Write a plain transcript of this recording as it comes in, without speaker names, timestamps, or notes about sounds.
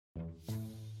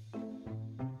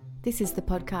This is the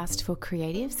podcast for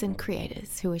creatives and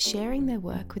creators who are sharing their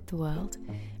work with the world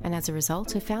and as a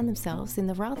result have found themselves in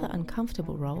the rather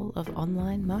uncomfortable role of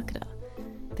online marketer.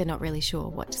 They're not really sure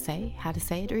what to say, how to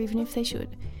say it, or even if they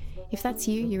should. If that's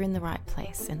you, you're in the right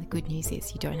place, and the good news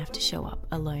is you don't have to show up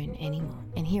alone anymore.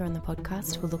 And here on the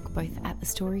podcast, we'll look both at the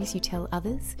stories you tell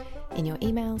others in your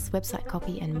emails, website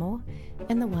copy, and more,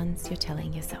 and the ones you're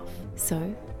telling yourself.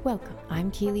 So, welcome. I'm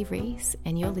Keely Rees,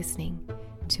 and you're listening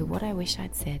to What I Wish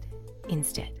I'd Said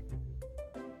Instead.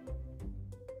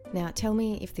 Now, tell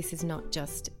me if this is not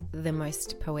just the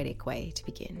most poetic way to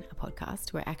begin a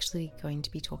podcast. We're actually going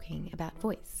to be talking about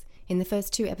voice. In the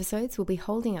first two episodes, we'll be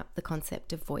holding up the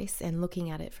concept of voice and looking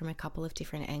at it from a couple of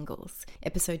different angles.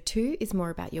 Episode 2 is more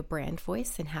about your brand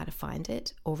voice and how to find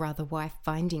it, or rather why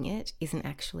finding it isn't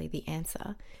actually the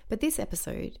answer. But this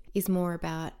episode is more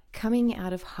about coming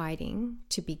out of hiding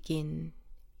to begin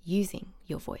using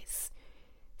your voice,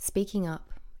 speaking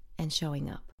up and showing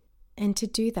up. And to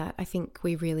do that, I think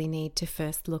we really need to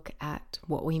first look at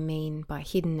what we mean by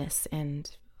hiddenness and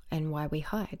why we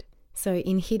hide. So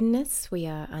in hiddenness, we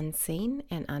are unseen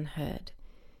and unheard.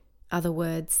 Other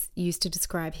words used to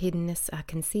describe hiddenness are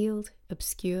concealed,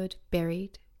 obscured,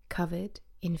 buried, covered,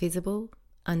 invisible,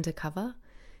 undercover,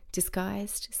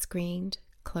 disguised, screened,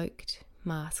 cloaked,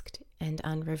 masked, and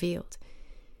unrevealed.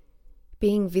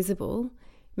 Being visible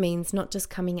means not just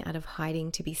coming out of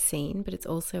hiding to be seen, but it's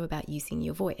also about using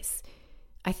your voice.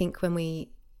 I think when we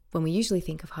usually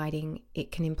think of hiding,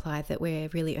 it can imply that we're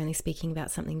really only speaking about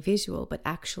something visual, but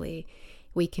actually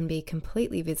we can be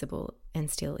completely visible and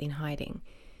still in hiding.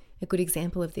 A good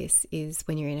example of this is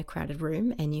when you're in a crowded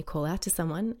room and you call out to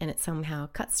someone and it somehow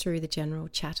cuts through the general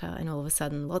chatter and all of a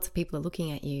sudden lots of people are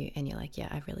looking at you and you're like, yeah,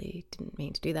 I really didn't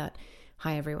mean to do that.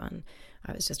 Hi everyone,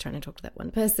 I was just trying to talk to that one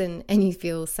person, and you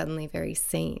feel suddenly very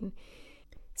seen.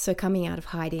 So coming out of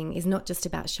hiding is not just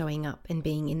about showing up and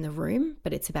being in the room,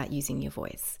 but it's about using your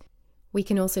voice. We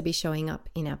can also be showing up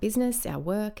in our business, our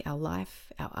work, our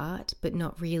life, our art, but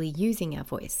not really using our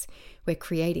voice. We're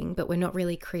creating, but we're not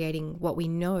really creating what we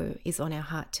know is on our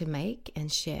heart to make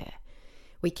and share.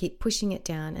 We keep pushing it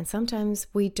down, and sometimes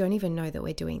we don't even know that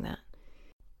we're doing that.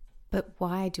 But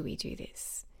why do we do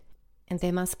this? And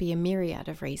there must be a myriad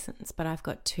of reasons, but I've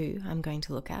got two I'm going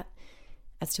to look at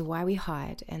as to why we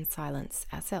hide and silence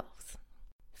ourselves.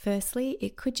 Firstly,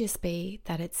 it could just be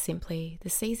that it's simply the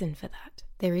season for that.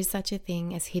 There is such a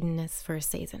thing as hiddenness for a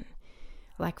season.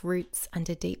 Like roots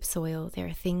under deep soil, there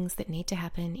are things that need to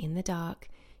happen in the dark,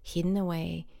 hidden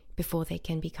away, before they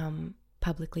can become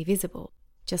publicly visible.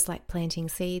 Just like planting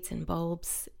seeds and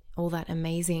bulbs, all that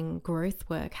amazing growth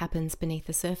work happens beneath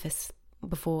the surface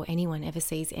before anyone ever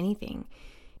sees anything.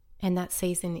 And that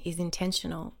season is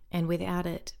intentional, and without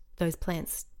it, those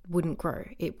plants wouldn't grow.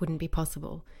 It wouldn't be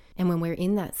possible. And when we're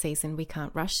in that season, we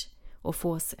can't rush or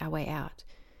force our way out.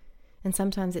 And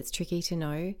sometimes it's tricky to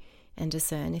know and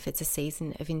discern if it's a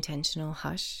season of intentional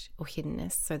hush or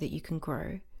hiddenness so that you can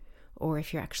grow, or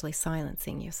if you're actually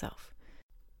silencing yourself.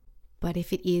 But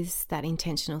if it is that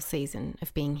intentional season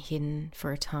of being hidden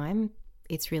for a time,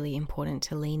 it's really important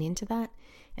to lean into that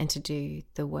and to do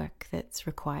the work that's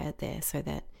required there so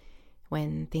that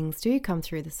when things do come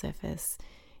through the surface,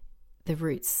 the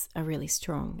roots are really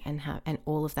strong and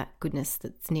all of that goodness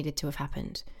that's needed to have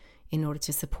happened in order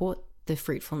to support the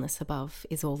fruitfulness above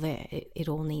is all there. It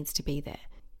all needs to be there.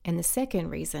 And the second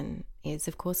reason is,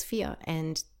 of course, fear.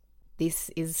 And this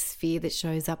is fear that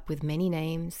shows up with many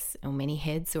names or many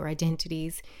heads or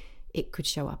identities. It could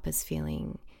show up as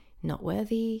feeling not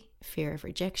worthy, fear of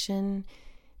rejection.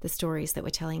 The stories that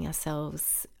we're telling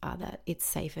ourselves are that it's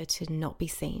safer to not be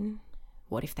seen.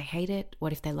 What if they hate it?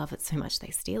 What if they love it so much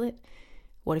they steal it?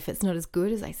 What if it's not as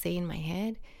good as I see in my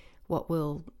head? What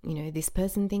will, this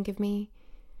person think of me?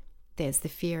 There's the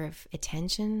fear of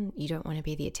attention. You don't want to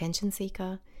be the attention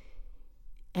seeker.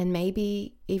 And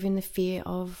maybe even the fear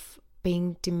of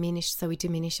being diminished, so we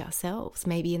diminish ourselves.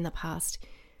 Maybe in the past,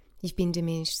 you've been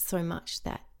diminished so much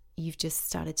that you've just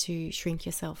started to shrink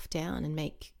yourself down and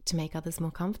make others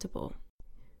more comfortable.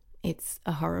 It's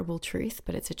a horrible truth,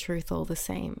 but it's a truth all the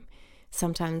same.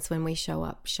 Sometimes when we show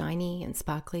up shiny and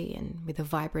sparkly and with a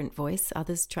vibrant voice,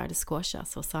 others try to squash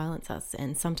us or silence us.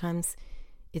 And sometimes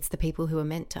it's the people who are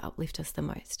meant to uplift us the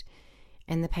most.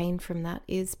 And the pain from that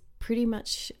is pretty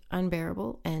much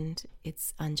unbearable and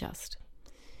it's unjust.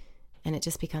 And it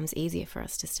just becomes easier for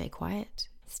us to stay quiet,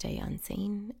 stay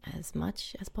unseen as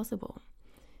much as possible.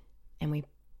 And we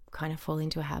kind of fall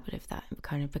into a habit of that. It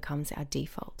kind of becomes our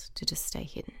default to just stay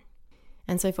hidden.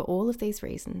 And so for all of these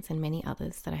reasons and many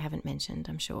others that I haven't mentioned,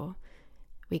 I'm sure,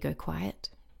 we go quiet,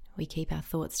 we keep our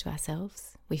thoughts to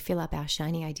ourselves, we fill up our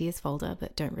shiny ideas folder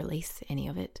but don't release any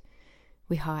of it.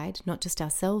 We hide not just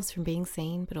ourselves from being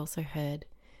seen, but also heard.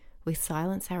 We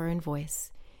silence our own voice,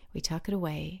 we tuck it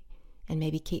away, and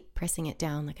maybe keep pressing it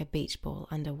down like a beach ball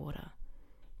underwater.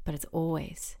 But it's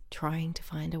always trying to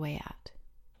find a way out.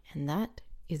 And that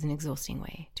is an exhausting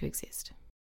way to exist.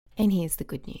 And here's the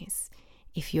good news.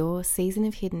 If your season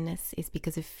of hiddenness is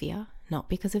because of fear, not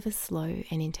because of a slow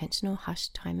and intentional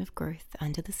hushed time of growth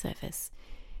under the surface,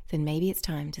 then maybe it's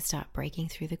time to start breaking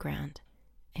through the ground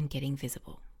and getting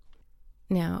visible.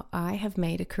 Now, I have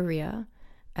made a career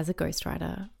as a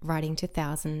ghostwriter, writing to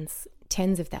thousands,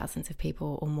 tens of thousands of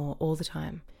people or more all the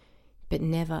time, but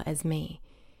never as me.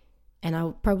 And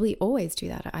I'll probably always do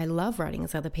that. I love writing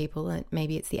as other people, and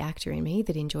maybe it's the actor in me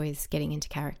that enjoys getting into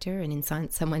character and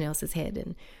inside someone else's head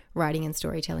and writing and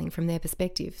storytelling from their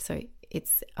perspective. So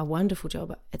it's a wonderful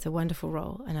job. It's a wonderful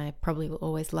role, and I probably will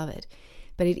always love it.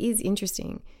 But it is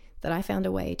interesting that I found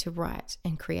a way to write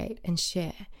and create and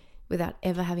share without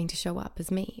ever having to show up as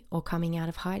me or coming out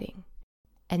of hiding.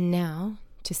 And now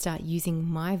to start using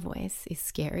my voice is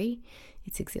scary.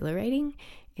 It's exhilarating.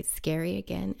 It's scary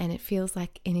again. And it feels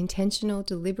like an intentional,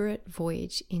 deliberate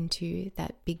voyage into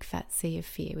that big fat sea of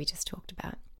fear we just talked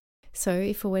about. So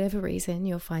if for whatever reason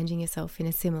you're finding yourself in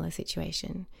a similar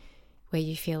situation where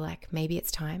you feel like maybe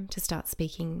it's time to start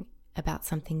speaking about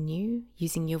something new,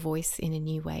 using your voice in a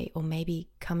new way, or maybe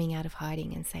coming out of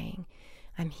hiding and saying,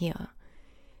 I'm here,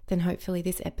 then hopefully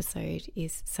this episode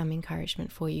is some encouragement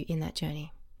for you in that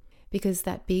journey. Because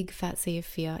that big fat sea of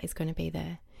fear is going to be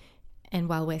there. And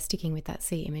while we're sticking with that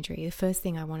sea imagery, the first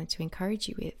thing I wanted to encourage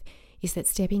you with is that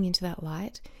stepping into that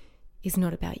light is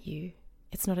not about you.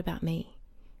 It's not about me.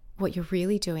 What you're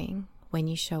really doing when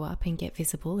you show up and get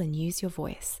visible and use your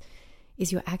voice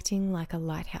is you're acting like a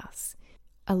lighthouse.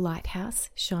 A lighthouse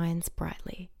shines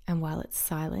brightly, and while it's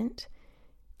silent,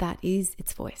 that is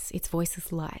its voice. Its voice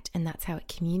is light, and that's how it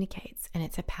communicates, and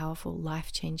it's a powerful,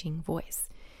 life-changing voice.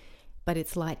 But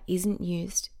its light isn't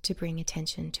used to bring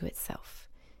attention to itself.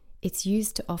 It's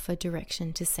used to offer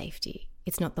direction to safety.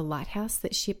 It's not the lighthouse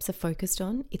that ships are focused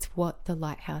on, it's what the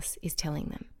lighthouse is telling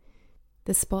them.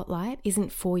 The spotlight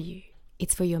isn't for you,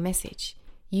 it's for your message.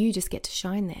 You just get to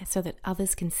shine there so that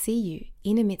others can see you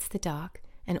in amidst the dark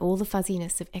and all the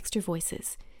fuzziness of extra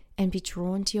voices and be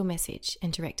drawn to your message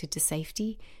and directed to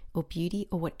safety or beauty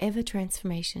or whatever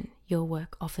transformation your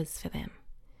work offers for them.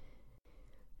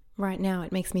 Right now,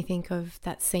 it makes me think of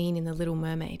that scene in The Little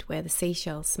Mermaid where the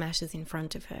seashell smashes in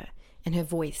front of her and her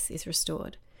voice is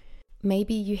restored.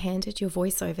 Maybe you handed your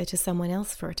voice over to someone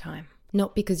else for a time.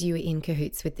 Not because you were in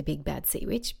cahoots with the big bad sea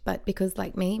witch, but because,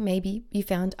 like me, maybe you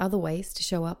found other ways to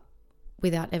show up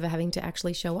without ever having to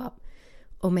actually show up.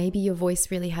 Or maybe your voice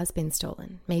really has been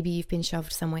stolen. Maybe you've been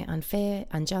shoved somewhere unfair,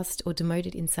 unjust, or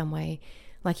demoted in some way,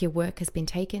 like your work has been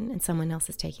taken and someone else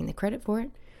is taking the credit for it.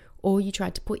 Or you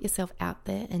tried to put yourself out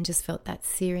there and just felt that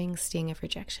searing sting of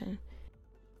rejection.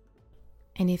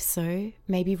 And if so,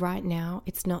 maybe right now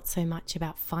it's not so much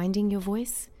about finding your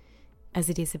voice as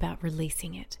it is about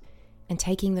releasing it and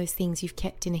taking those things you've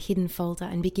kept in a hidden folder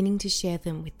and beginning to share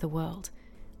them with the world,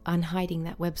 unhiding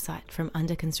that website from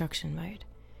under construction mode,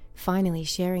 finally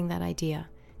sharing that idea,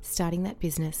 starting that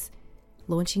business,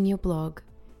 launching your blog,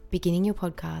 beginning your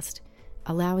podcast,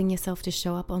 allowing yourself to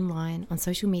show up online, on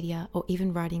social media, or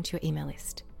even writing to your email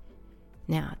list.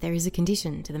 Now, there is a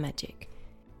condition to the magic.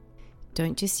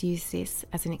 Don't just use this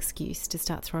as an excuse to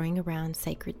start throwing around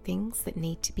sacred things that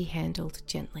need to be handled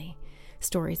gently.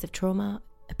 Stories of trauma,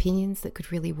 opinions that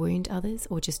could really wound others,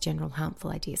 or just general harmful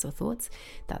ideas or thoughts.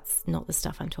 That's not the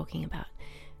stuff I'm talking about.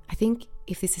 I think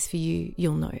if this is for you,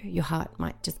 you'll know. Your heart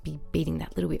might just be beating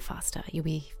that little bit faster. You'll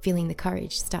be feeling the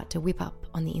courage start to whip up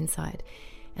on the inside,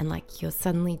 and like you're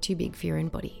suddenly too big for your own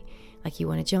body. Like you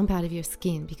want to jump out of your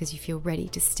skin because you feel ready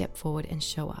to step forward and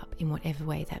show up in whatever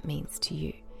way that means to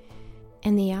you.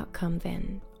 And the outcome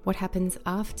then, what happens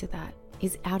after that,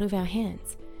 is out of our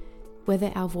hands.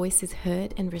 Whether our voice is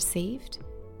heard and received,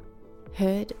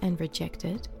 heard and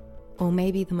rejected, or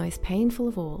maybe the most painful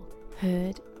of all,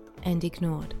 heard and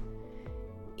ignored.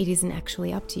 It isn't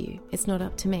actually up to you. It's not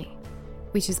up to me,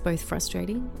 which is both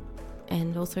frustrating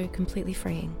and also completely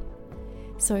freeing.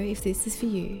 So if this is for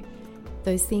you,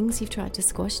 those things you've tried to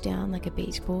squash down like a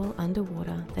beach ball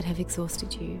underwater that have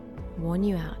exhausted you, worn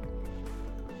you out,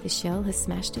 the shell has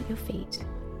smashed at your feet,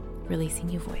 releasing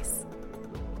your voice.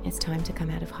 It's time to come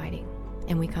out of hiding,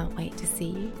 and we can't wait to see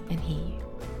you and hear you.